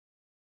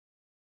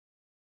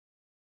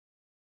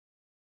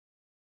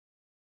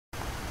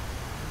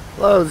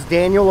Hello, it's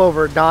Daniel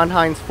over at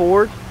Hinds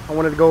Ford. I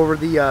wanted to go over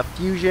the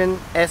Fusion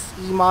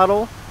SE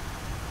model.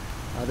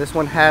 This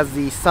one has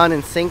the sun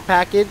and sync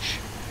package.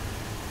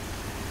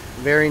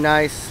 Very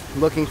nice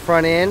looking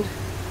front end.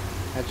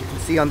 As you can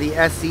see on the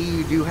SE,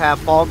 you do have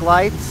fog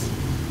lights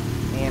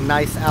and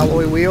nice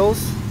alloy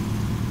wheels.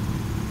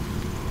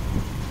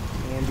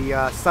 And the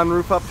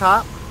sunroof up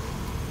top.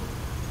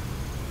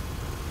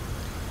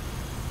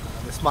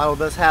 This model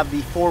does have the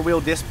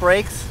four-wheel disc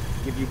brakes,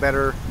 give you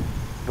better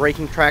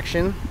braking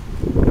traction.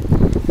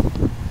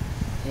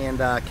 And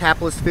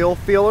capless fill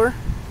filler.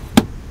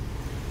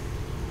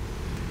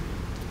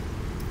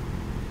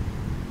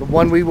 The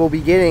one we will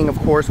be getting, of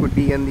course, would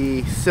be in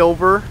the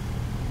silver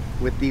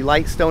with the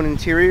light stone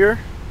interior.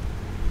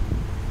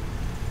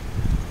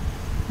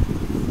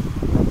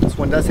 This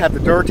one does have the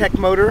Duratec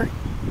motor.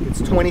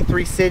 It's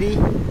 23 city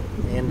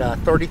and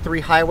 33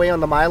 highway on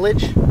the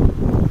mileage.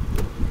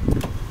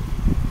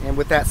 And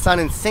with that sun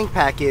and sync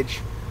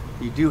package,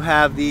 you do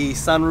have the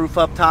sunroof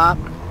up top,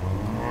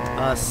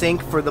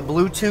 sync for the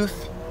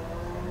Bluetooth,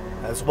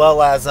 as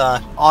well as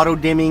auto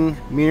dimming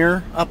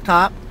mirror up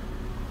top,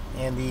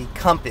 and the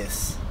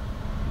compass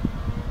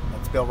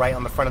that's built right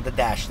on the front of the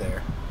dash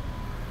there.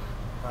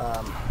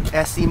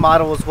 SE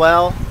model as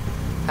well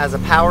has a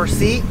power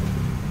seat,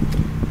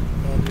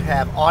 and you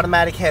have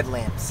automatic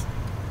headlamps.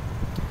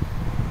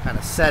 Kind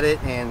of set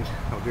it and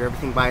it'll do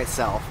everything by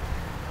itself.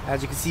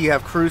 As you can see, you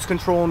have cruise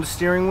control on the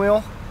steering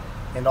wheel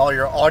and all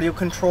your audio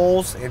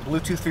controls and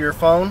Bluetooth for your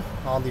phone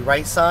on the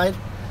right side.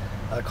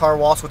 The car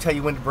will also tell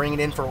you when to bring it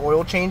in for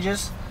oil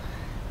changes.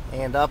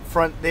 And up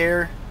front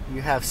there,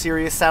 you have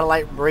Sirius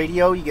satellite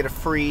radio. You get a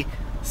free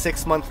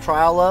 6-month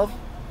trial of.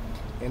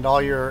 And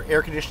all your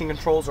air conditioning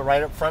controls are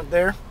right up front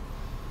there.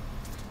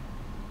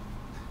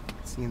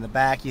 See in the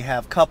back, you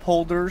have cup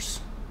holders.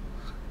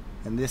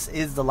 And this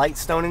is the light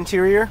stone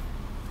interior.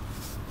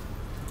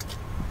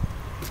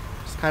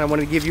 Just kind of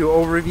wanted to give you an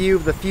overview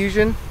of the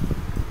Fusion.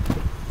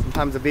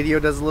 Sometimes the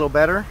video does a little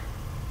better.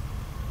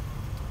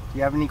 If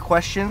you have any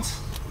questions,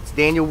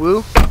 Daniel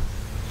Wu.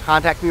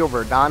 Contact me over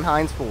at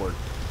Hinds Ford.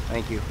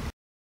 Thank you.